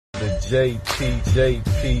JP,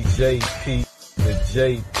 JP, JP, the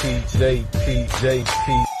JP, JP, JP,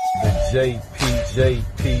 the JP,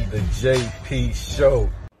 JP, the JP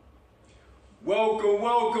Show.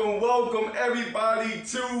 Welcome everybody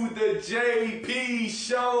to the JP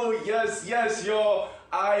Show. Yes, y'all.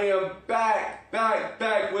 I am back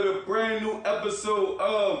with a brand new episode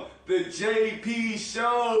of the JP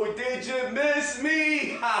Show. Did you miss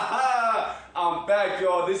me? I'm back,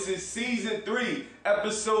 y'all. This is season 3,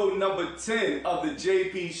 episode number 10 of the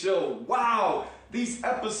JP Show. Wow, these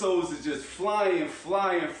episodes are just flying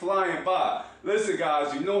by. Listen,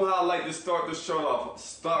 guys, you know how I like to start the show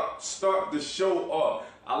off.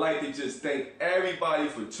 I like to just thank everybody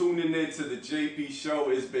for tuning in to the JP Show.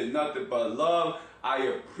 It's been nothing but love. I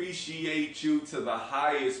appreciate you to the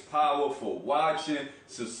highest power for watching,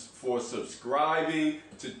 for subscribing,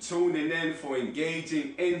 to tuning in, for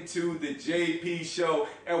engaging into the JP Show.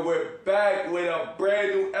 And we're back with a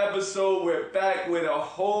brand new episode. We're back with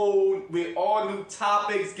all new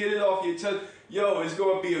topics. Get it off your chest. Yo, it's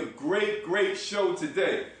going to be a great show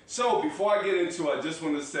today. So before I get into it, I just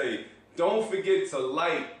want to say, don't forget to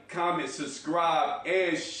like, comment, subscribe,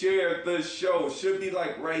 and share the show. Should be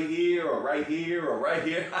like right here or right here or right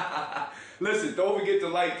here. Listen, don't forget to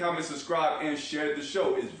like, comment, subscribe, and share the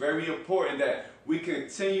show. It's very important that we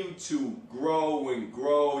continue to grow and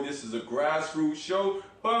grow. This is a grassroots show,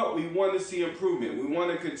 but we want to see improvement. We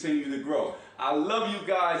want to continue to grow. I love you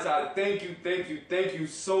guys. I thank you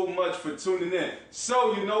so much for tuning in.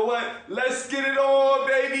 So, you know what? Let's get it on,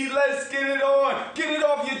 baby. Let's get it on. Get it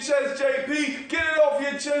off your chest, JP. Get it off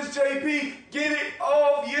your chest, JP. Get it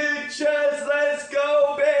off your chest. Let's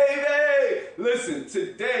go, baby. Listen,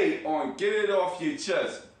 today on Get It Off Your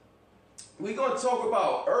Chest, we're going to talk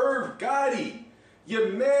about Irv Gotti. Your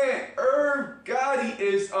man, Irv Gotti,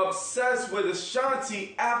 is obsessed with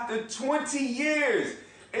Ashanti after 20 years.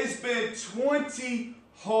 It's been 20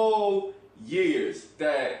 whole years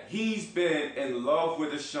that he's been in love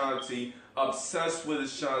with Ashanti, obsessed with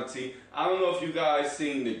Ashanti. I don't know if you guys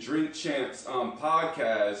seen the Drink Champs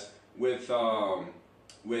podcast with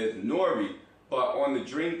Nori, but on the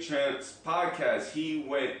Drink Champs podcast, he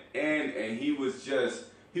went in and he was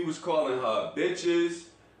calling her bitches.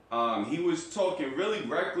 He was talking really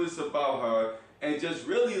reckless about her and just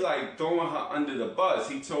really like throwing her under the bus.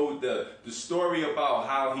 He told the story about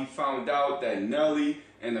how he found out that Nelly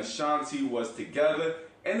and Ashanti was together.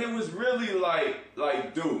 And it was really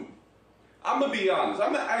like, dude, I'm going to be honest.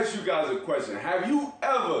 I'm going to ask you guys a question. Have you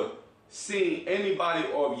ever seen anybody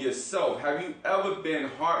or yourself, have you ever been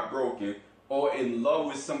heartbroken or in love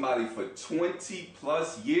with somebody for 20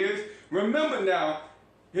 plus years? Remember now,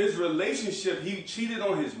 his relationship, he cheated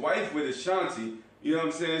on his wife with Ashanti. You know what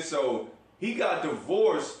I'm saying? So he got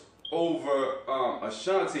divorced over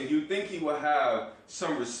Ashanti. You'd think he would have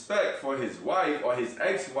some respect for his wife or his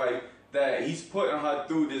ex-wife, that he's putting her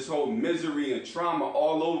through this whole misery and trauma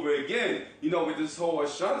all over again. You know, with this whole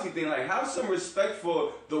Ashanti thing, like, have some respect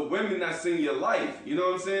for the women that's in your life. You know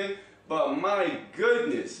what I'm saying? But my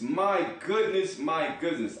goodness,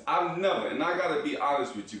 I've never, and I gotta be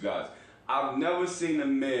honest with you guys, I've never seen a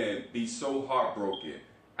man be so heartbroken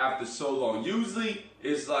after so long. Usually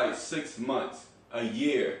it's like 6 months, a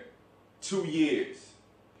year, 2 years.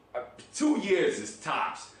 2 years is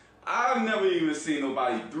tops. I've never even seen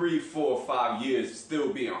nobody 3, 4, 5 years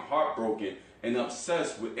still being heartbroken and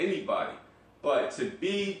obsessed with anybody. But to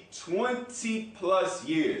be 20 plus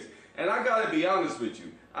years, and I gotta be honest with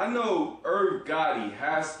you, I know Irv Gotti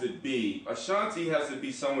Ashanti has to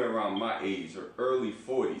be somewhere around my age or early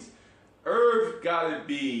 40s. Irv gotta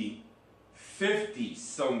be 50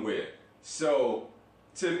 somewhere. So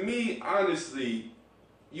to me, honestly,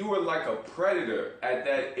 you were like a predator at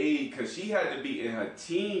that age, because she had to be in her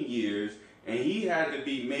teen years and he had to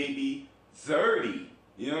be maybe 30.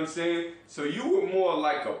 You know what I'm saying? So you were more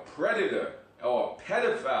like a predator or a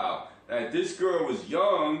pedophile. That this girl was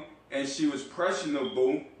young and she was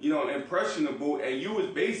impressionable, and you was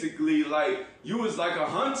basically like, you was like a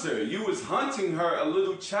hunter. You was hunting her, a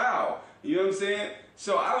little child. You know what I'm saying?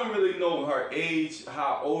 So I don't really know her age,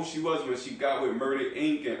 how old she was when she got with Murder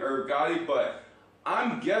Inc. and Irv Gotti, but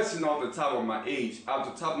I'm guessing off the top of my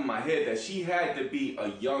head, that she had to be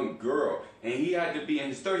a young girl, and he had to be in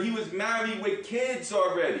his 30s. He was married with kids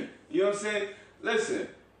already. You know what I'm saying? Listen,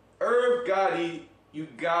 Irv Gotti, you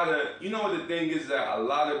know what the thing is, that a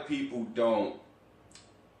lot of people don't,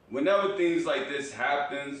 whenever things like this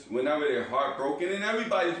happens, whenever they're heartbroken, and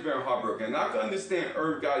everybody's been heartbroken, and I can understand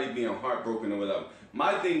Irv Gotti being heartbroken or whatever.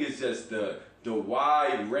 My thing is just the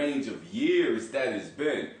wide range of years that it's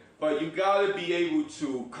been. But you gotta be able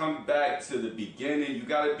to come back to the beginning. You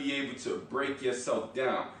gotta be able to break yourself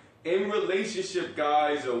down. in relationship,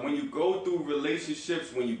 guys, or when you go through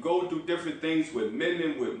relationships, when you go through different things with men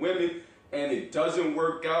and with women, and it doesn't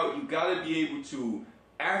work out, you got to be able to,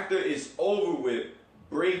 after it's over with,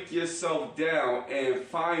 break yourself down and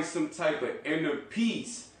find some type of inner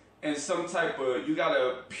peace and some type of, you got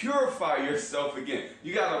to purify yourself again.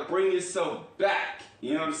 You got to bring yourself back,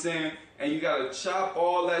 you know what I'm saying? And you got to chop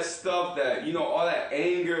all that stuff that, you know, all that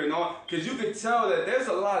anger and all, because you could tell that there's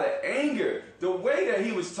a lot of anger. The way that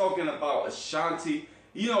he was talking about Ashanti,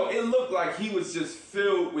 you know, it looked like he was just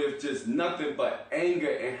filled with just nothing but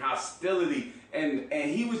anger and hostility. And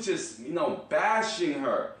he was just, you know, bashing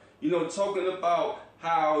her, you know, talking about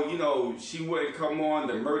how, you know, she wouldn't come on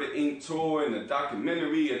the Murder Inc. tour and the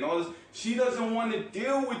documentary and all this. She doesn't want to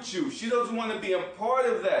deal with you. She doesn't want to be a part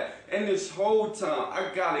of that. And this whole time,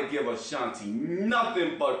 I got to give Ashanti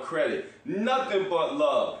nothing but credit, nothing but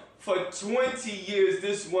love. For 20 years,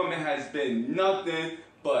 this woman has been nothing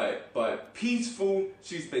but peaceful.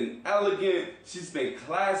 She's been elegant. She's been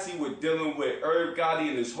classy with dealing with Irv Gotti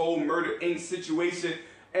and this whole Murder Inc. situation.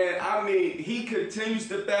 And I mean, he continues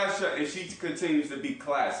to bash her and she continues to be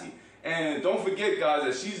classy. And don't forget,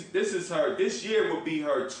 guys, that this year will be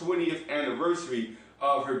her 20th anniversary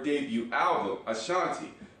of her debut album,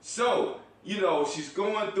 Ashanti. So, you know, she's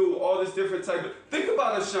going through all this different type of, think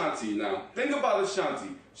about Ashanti now. Think about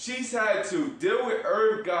Ashanti. She's had to deal with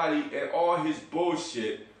Irv Gotti and all his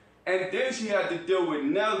bullshit. And then she had to deal with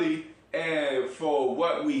Nelly, and for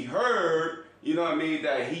what we heard, you know what I mean,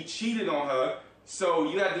 that he cheated on her. So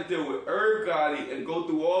you had to deal with Irv Gotti and go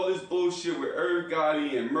through all this bullshit with Irv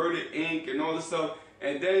Gotti and Murder Inc. and all this stuff.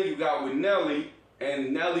 And then you got with Nelly,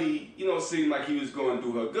 and Nelly, you know, seemed like he was going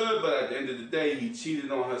through her good, but at the end of the day, he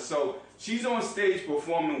cheated on her. So she's on stage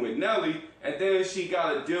performing with Nelly, and then she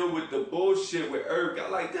got to deal with the bullshit with Irv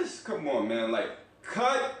Gotti. Like, this, come on, man. Like,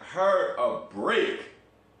 cut her a break.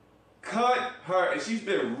 Cut her. And she's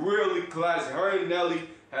been really classy. Her and Nelly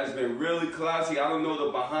has been really classy. I don't know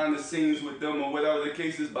the behind the scenes with them or whatever the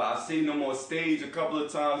case is, but I've seen them on stage a couple of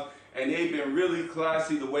times, and they've been really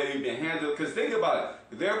classy the way they've been handled. Because think about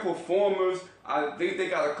it, they're performers. I think they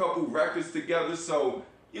got a couple records together, so,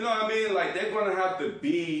 you know what I mean? Like, they're going to have to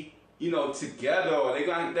be, you know, together, or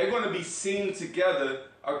they're going to be seen together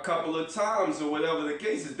a couple of times or whatever the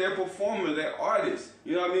case is. They're performers, they're artists,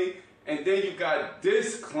 you know what I mean? And then you got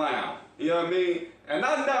this clown, you know what I mean? And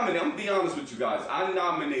I'm gonna be honest with you guys, I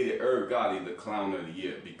nominated Irv Gotti the Clown of the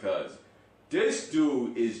Year because this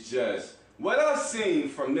dude is just, what I've seen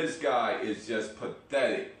from this guy is just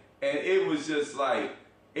pathetic. And it was just like,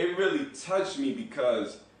 it really touched me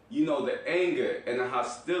because, you know, the anger and the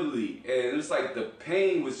hostility, and it's like the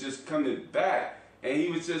pain was just coming back. And he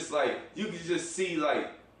was just like, you could just see,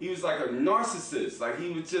 like, he was like a narcissist. Like, he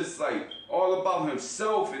was just like all about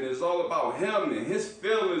himself, and it's all about him and his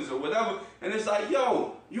feelings or whatever. And it's like,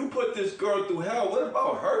 yo, you put this girl through hell. What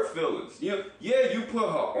about her feelings? You know, yeah, you put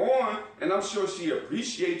her on, and I'm sure she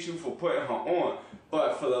appreciates you for putting her on.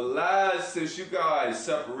 But for the last, since you guys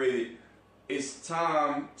separated, it's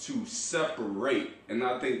time to separate. And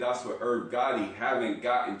I think that's what Irv Gotti haven't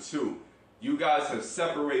gotten to. You guys have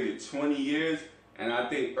separated 20 years. And I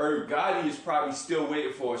think Irv Gotti is probably still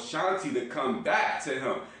waiting for Ashanti to come back to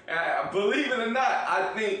him. Believe it or not,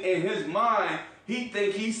 I think in his mind, he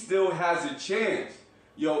think he still has a chance.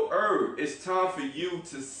 Yo, Irv, it's time for you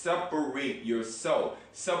to separate yourself.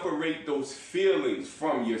 Separate those feelings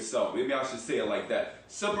from yourself. Maybe I should say it like that.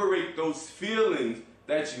 Separate those feelings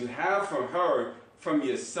that you have from her from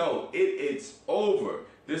yourself. It's over.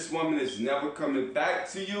 This woman is never coming back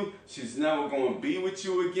to you. She's never going to be with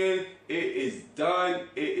you again. It is done.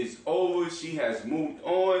 It is over. She has moved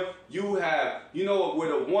on. You have, you know what,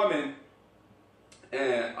 with a woman,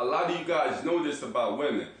 and a lot of you guys know this about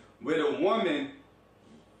women, with a woman,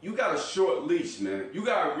 you got a short leash, man. You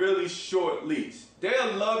got a really short leash.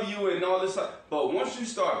 They'll love you and all this stuff, but once you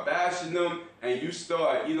start bashing them and you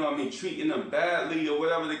start, you know what I mean, treating them badly or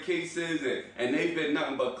whatever the case is, and they've been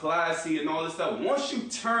nothing but classy and all this stuff, once you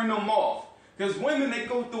turn them off, because women, they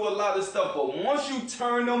go through a lot of stuff, but once you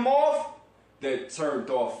turn them off, they're turned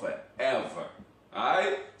off forever.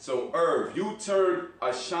 Alright? So Irv, you turned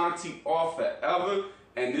Ashanti off forever,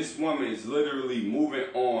 and this woman is literally moving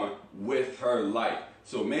on with her life.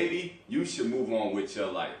 So maybe you should move on with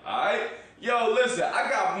your life. Alright? Yo, listen, I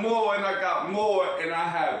got more and I got more, and I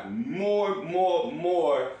have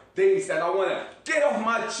more things that I want to get off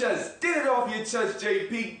my chest. Get it off your chest,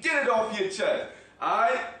 JP. Get it off your chest.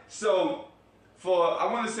 Alright? So,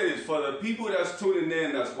 I want to say this, for the people that's tuning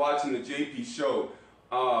in, that's watching the JP show,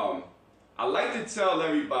 I like to tell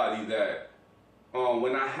everybody that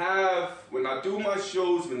when I do my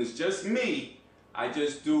shows, when it's just me, I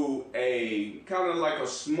just do a kind of like a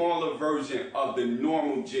smaller version of the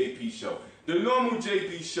normal JP show. The normal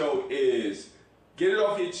JP show is get it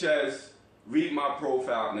off your chest, read my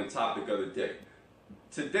profile, and the topic of the day.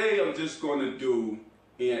 Today I'm just going to do,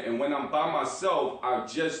 and when I'm by myself, I'll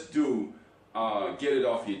just do get it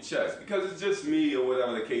off your chest, because it's just me or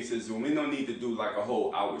whatever the case is, and we don't need to do like a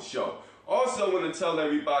whole hour show. Also, I want to tell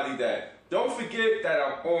everybody that don't forget that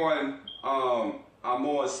I'm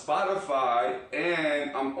on Spotify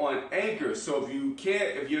and I'm on Anchor. So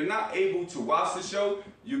if you're not able to watch the show,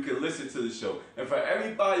 you can listen to the show. And for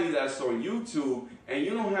everybody that's on YouTube and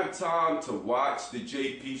you don't have time to watch the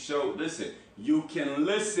JP show, listen, you can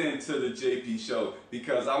listen to the JP show,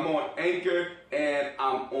 because I'm on Anchor and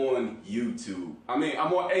I'm on YouTube. I'm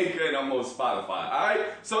on Anchor and I'm on Spotify. All right?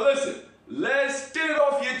 So listen, let's get it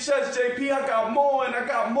off your chest, JP. I got more and I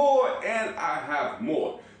got more and I have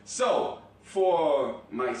more. So for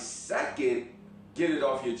my second get it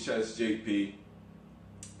off your chest, JP,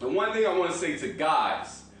 the one thing I want to say to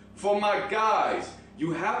guys, for my guys,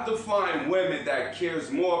 you have to find women that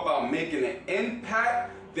cares more about making an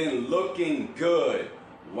impact than looking good.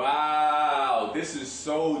 Wow, this is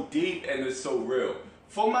so deep and it's so real.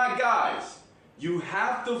 For my guys, you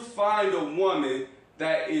have to find a woman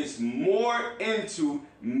that is more into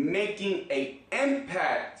making an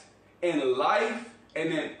impact in life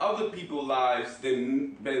and in other people's lives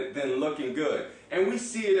than looking good. And we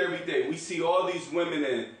see it every day. We see all these women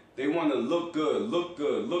and they want to look good, look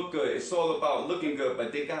good, look good. It's all about looking good,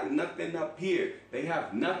 but they got nothing up here. They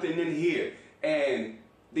have nothing in here. And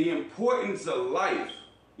the importance of life,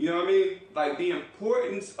 you know what I mean? Like, the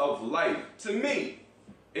importance of life, to me,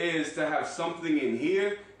 is to have something in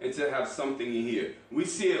here and to have something in here. We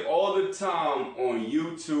see it all the time on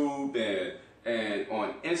YouTube and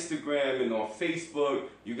on Instagram and on Facebook.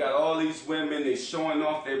 You got all these women, they showing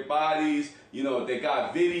off their bodies. You know, they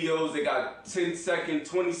got videos, they got 10-second,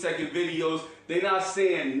 20-second videos. They're not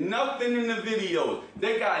saying nothing in the videos.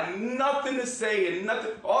 They got nothing to say and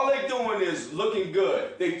nothing. All they doing is looking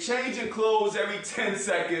good. They changing clothes every 10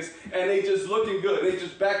 seconds and they just looking good. They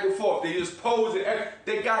just back and forth. They just posing.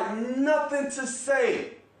 They got nothing to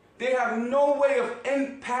say. They have no way of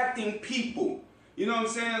impacting people. You know what I'm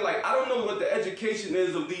saying? Like, I don't know what the education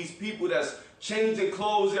is of these people that's changing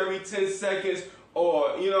clothes every 10 seconds,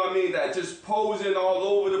 or, you know what I mean, that just posing all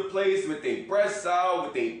over the place with their breasts out,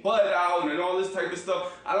 with their butt out, and all this type of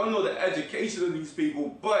stuff. I don't know the education of these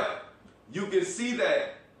people, but you can see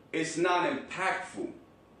that it's not impactful.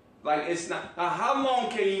 Like, it's not. Now, how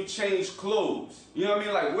long can you change clothes? You know what I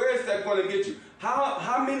mean? Like, where is that going to get you?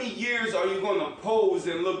 How many years are you going to pose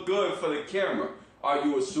and look good for the camera? Are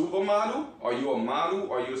you a supermodel? Are you a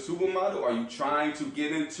model? Are you a supermodel? Are you trying to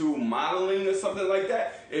get into modeling or something like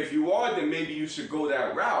that? If you are, then maybe you should go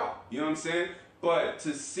that route. You know what I'm saying? But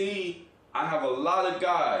to see, I have a lot of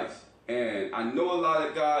guys, and I know a lot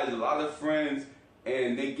of guys, a lot of friends,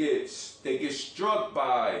 and they get struck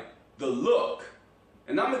by the look.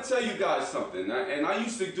 And I'm gonna tell you guys something, and I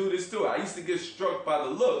used to do this too. I used to get struck by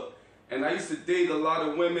the look. And I used to date a lot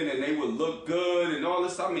of women and they would look good and all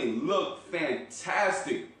this. I mean, look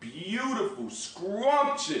fantastic, beautiful,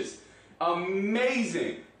 scrumptious,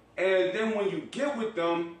 amazing. And then when you get with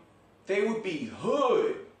them, they would be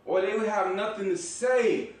hood, or they would have nothing to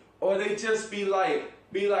say, or they just be like,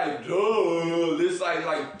 duh, this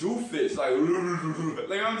like doofus, like, you know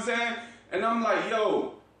what I'm saying? And I'm like,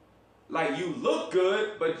 yo, like, you look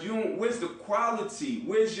good, but where's the quality?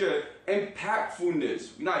 Where's your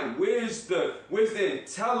impactfulness? Like, where's the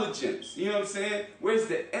intelligence? You know what I'm saying? Where's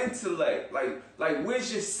the intellect? Like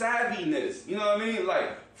where's your savviness? You know what I mean?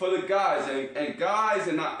 Like, for the guys and guys,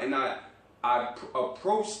 and I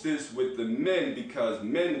approach this with the men, because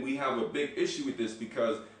men, we have a big issue with this,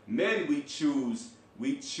 because men, we choose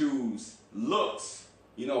looks.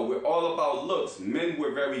 You know, we're all about looks. Men,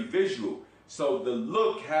 we're very visual. So the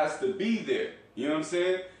look has to be there. You know what I'm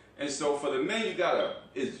saying? And so for the men,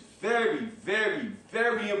 it's very, very,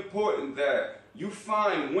 very important that you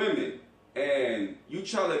find women and you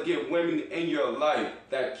try to get women in your life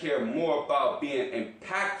that care more about being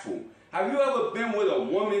impactful. Have you ever been with a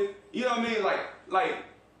woman, you know what I mean?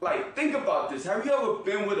 Like, think about this. Have you ever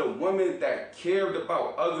been with a woman that cared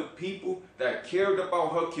about other people, that cared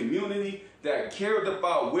about her community, that cared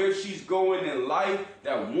about where she's going in life,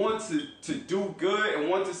 that wants to do good and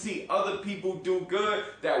want to see other people do good,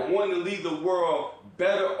 that want to leave the world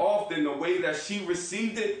better off than the way that she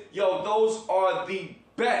received it? Yo, those are the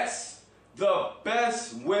best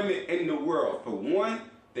women in the world. For one,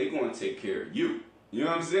 they're going to take care of you. You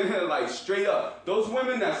know what I'm saying? Like straight up. Those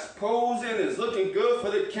women that's posing, is looking good for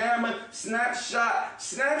the camera, snapshot,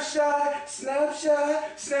 snapshot,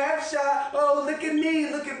 snapshot, snapshot. Oh, look at me,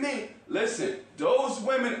 look at me. Listen, those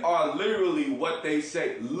women are literally what they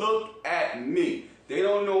say. Look at me. They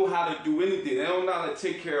don't know how to do anything. They don't know how to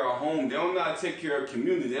take care of home. They don't know how to take care of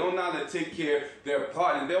community. They don't know how to take care of their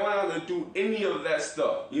partner. They don't know how to do any of that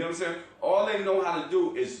stuff. You know what I'm saying? All they know how to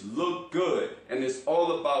do is look good. And it's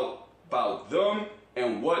all about them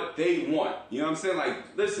and what they want. You know what I'm saying?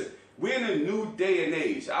 Like, listen, we're in a new day and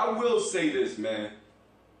age. I will say this, man.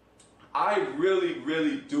 I really,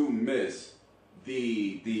 really do miss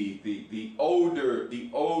the older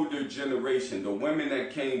generation, the women that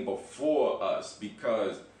came before us,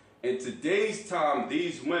 because in today's time,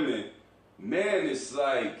 these women, man, it's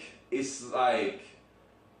like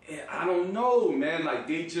I don't know, man, like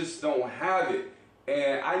they just don't have it.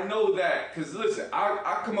 And I know that because listen,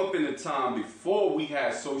 I come up in a time before we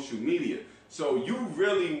had social media, so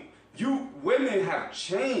women have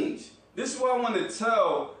changed. This is what I want to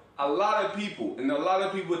tell a lot of people, and a lot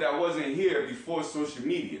of people that wasn't here before social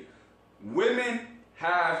media. Women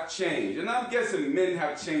have changed. And I'm guessing men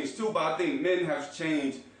have changed too, but I think men have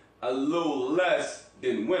changed a little less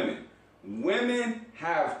than women. Women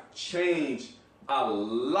have changed a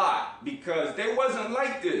lot because they wasn't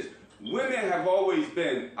like this. Women have always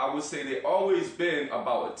been, I would say they always been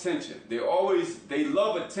about attention. They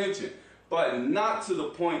love attention, but not to the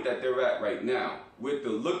point that they're at right now. With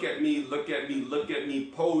the look at me, look at me, look at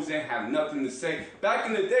me, posing, have nothing to say. Back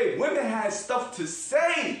in the day, women had stuff to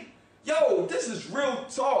say. Yo, this is real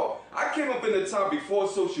talk. I came up in the time before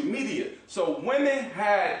social media. So women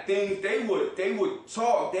had things, they would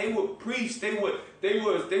talk, they would preach, they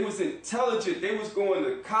was intelligent, they was going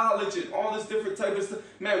to college and all this different type of stuff.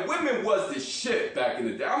 Man, women was the shit back in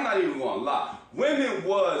the day. I'm not even gonna lie. Women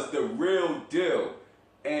was the real deal.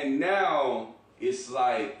 And now it's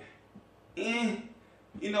like,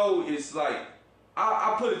 you know, it's like,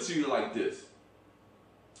 I put it to you like this.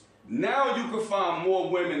 Now you can find more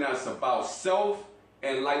women that's about self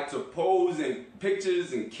and like to pose in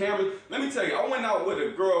pictures and cameras. Let me tell you, I went out with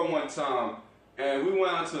a girl one time and we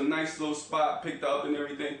went out to a nice little spot, picked her up and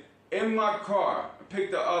everything. In my car,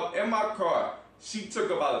 picked her up in my car. She took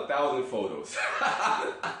about 1,000 photos.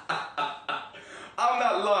 I'm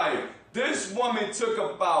not lying. This woman took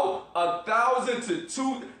about 1,000 to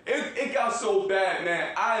 2,000. It got so bad,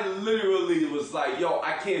 man. I literally was like, yo,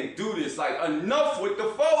 I can't do this. Like, enough with the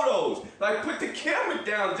photos. Like, put the camera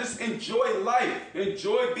down. Just enjoy life.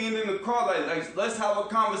 Enjoy being in the car. Like let's have a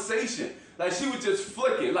conversation. Like, she was just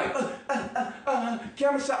flicking. Like,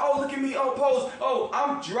 camera shot. Oh, look at me. Oh, pose. Oh,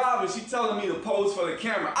 I'm driving. She telling me to pose for the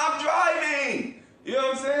camera. I'm driving. You know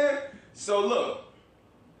what I'm saying? So, look,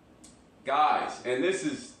 guys, and this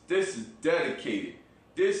is dedicated.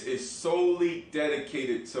 This is solely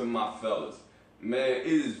dedicated to my fellas. Man, it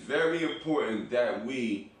is very important that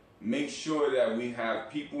we make sure that we have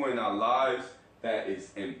people in our lives that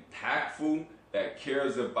is impactful, that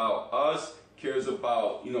cares about us, cares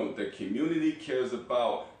about, you know, the community, cares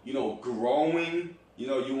about, you know, growing. You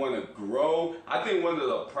know, you want to grow. I think one of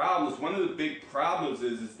the big problems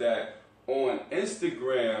is that on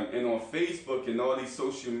Instagram and on Facebook and all these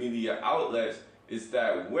social media outlets, is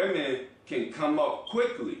that women can come up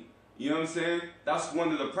quickly. You know what I'm saying? That's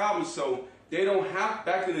one of the problems. So they don't have,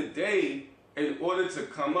 back in the day, in order to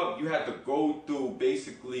come up, you had to go through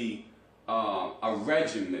basically a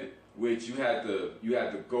regimen, which you had to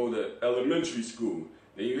go to elementary school.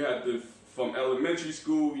 Then you had to, from elementary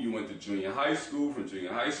school, you went to junior high school. From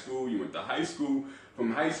junior high school, you went to high school.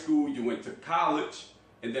 From high school, you went to college.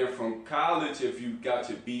 And then from college, if you got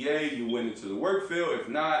your BA, you went into the work field. If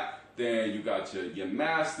not, then you got your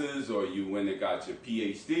master's, or you went and got your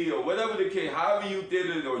PhD, or whatever the case, however you did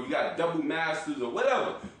it, or you got double masters, or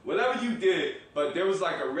whatever you did. But there was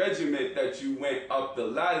like a regiment that you went up the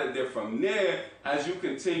ladder. Then from there, as you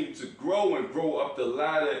continue to grow and grow up the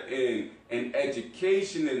ladder in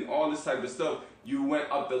education and all this type of stuff, you went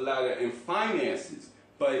up the ladder in finances.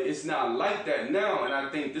 But it's not like that now, and I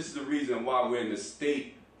think this is the reason why we're in the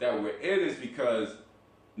state that we're in, is because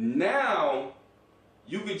now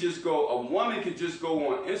you could just go, a woman could just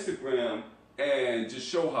go on Instagram and just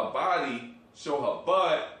show her body, show her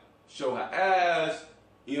butt, show her ass,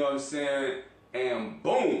 you know what I'm saying, and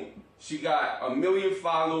boom, she got 1 million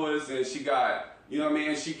followers, and she got, you know what I mean,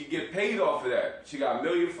 and she could get paid off of that. She got 1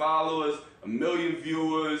 million followers, 1 million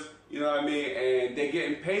viewers, you know what I mean, and they're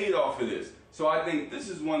getting paid off of this. So I think this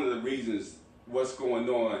is one of the reasons what's going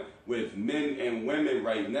on with men and women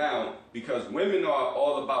right now, because women are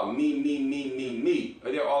all about me.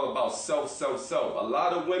 They're all about self. A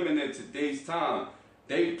lot of women in today's time,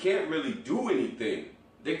 they can't really do anything.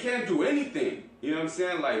 They can't do anything. You know what I'm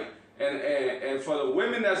saying? Like, and for the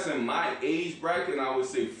women that's in my age bracket, I would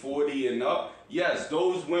say 40 and up, yes,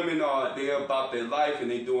 those women they're about their life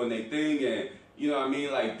and they doing their thing, and you know what I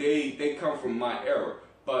mean? Like, they come from my era.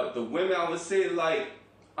 But the women, I would say, like,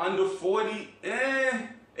 under 40,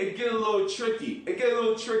 it get a little tricky. It get a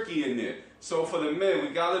little tricky in there. So for the men, we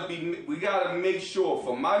gotta make sure,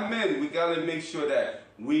 for my men, we gotta make sure that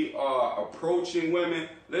we are approaching women.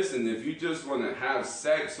 Listen, if you just want to have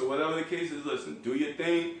sex or whatever the case is, listen, do your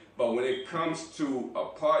thing. But when it comes to a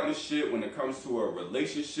partnership, when it comes to a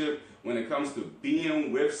relationship, when it comes to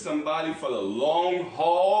being with somebody for the long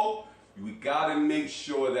haul, we gotta make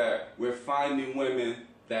sure that we're finding women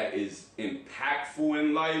that is impactful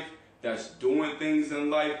in life, that's doing things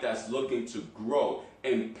in life, that's looking to grow.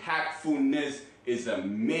 Impactfulness is a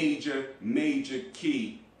major, major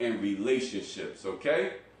key in relationships,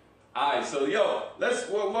 okay? Alright, so yo, I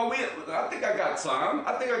think I got time.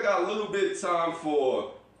 I think I got a little bit of time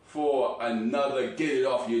for another Get It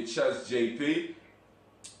Off Your Chest, JP.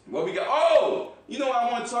 What we got? Oh, you know,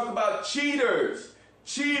 I want to talk about cheaters.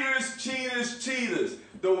 Cheaters, cheaters, cheaters.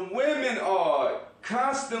 The women are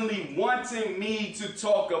constantly wanting me to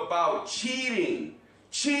talk about cheating.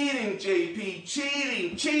 Cheating, JP,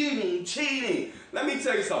 cheating, cheating, cheating. Let me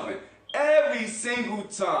tell you something. Every single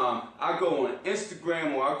time I go on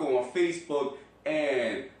Instagram or I go on Facebook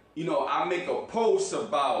and, you know, I make a post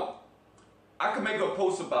about, I can make a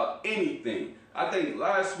post about anything. I think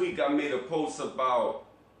last week I made a post about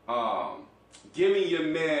giving your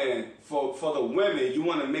man, for the women, you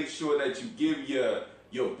want to make sure that you give your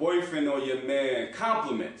boyfriend or your man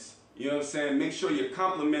compliments. You know what I'm saying? Make sure you're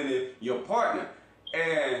complimenting your partner.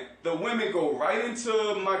 And the women go right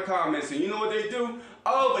into my comments and you know what they do?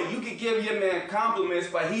 Oh, but you can give your man compliments,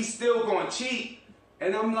 but he's still going to cheat.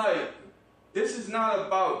 And I'm like, this is not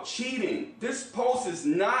about cheating. This post is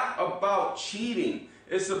not about cheating.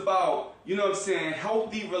 It's about, you know what I'm saying,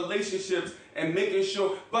 healthy relationships and making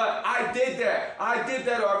sure. But I did that. I did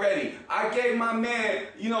that already. I gave my man,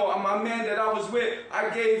 you know, my man that I was with, I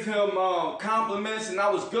gave him compliments and I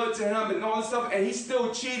was good to him and all this stuff, and he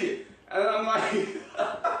still cheated. And I'm like,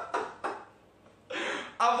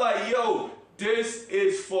 yo, there's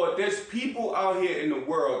people out here in the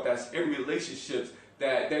world that's in relationships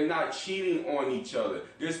that they're not cheating on each other.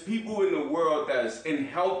 There's people in the world that's in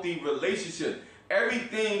healthy relationships.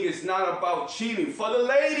 Everything is not about cheating. For the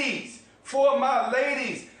ladies, for my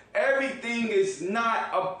ladies, everything is not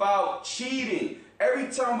about cheating.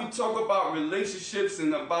 Every time we talk about relationships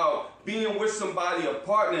and about being with somebody, a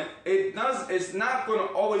partner, it's not going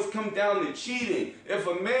to always come down to cheating. If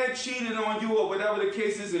a man cheated on you or whatever the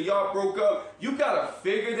case is and y'all broke up, you got to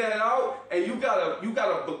figure that out and you got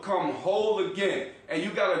to become whole again. And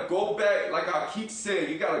you got to go back, like I keep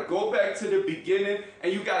saying, you got to go back to the beginning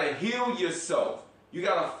and you got to heal yourself. You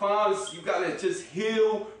got to just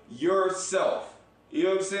heal yourself. You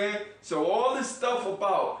know what I'm saying? So all this stuff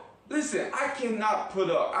about, listen, I cannot put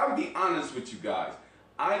up, I'll be honest with you guys,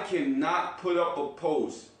 I cannot put up a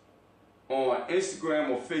post on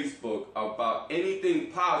Instagram or Facebook about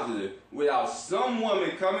anything positive without some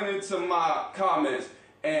woman coming into my comments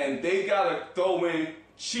and they gotta throw in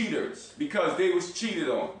cheaters because they was cheated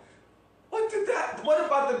on. What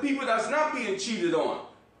about the people that's not being cheated on?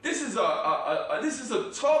 This is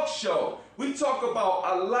a talk show. We talk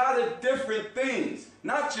about a lot of different things.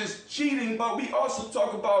 Not just cheating, but we also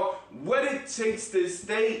talk about what it takes to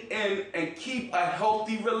stay in and keep a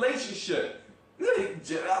healthy relationship.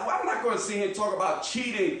 I'm not going to sit here and talk about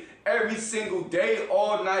cheating every single day,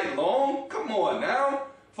 all night long. Come on now.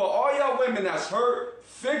 For all y'all women that's hurt,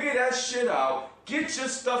 figure that shit out. Get your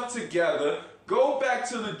stuff together. Go back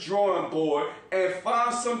to the drawing board and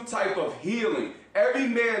find some type of healing. Every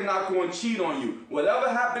man not going to cheat on you. Whatever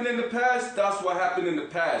happened in the past, that's what happened in the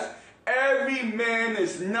past. Every man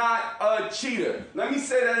is not a cheater. Let me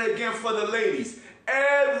say that again for the ladies.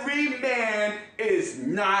 Every man is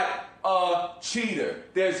not a cheater.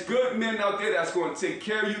 There's good men out there that's going to take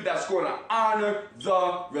care of you, that's going to honor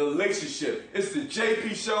the relationship. It's the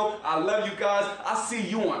JP Show. I love you guys. I'll see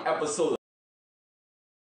you on episode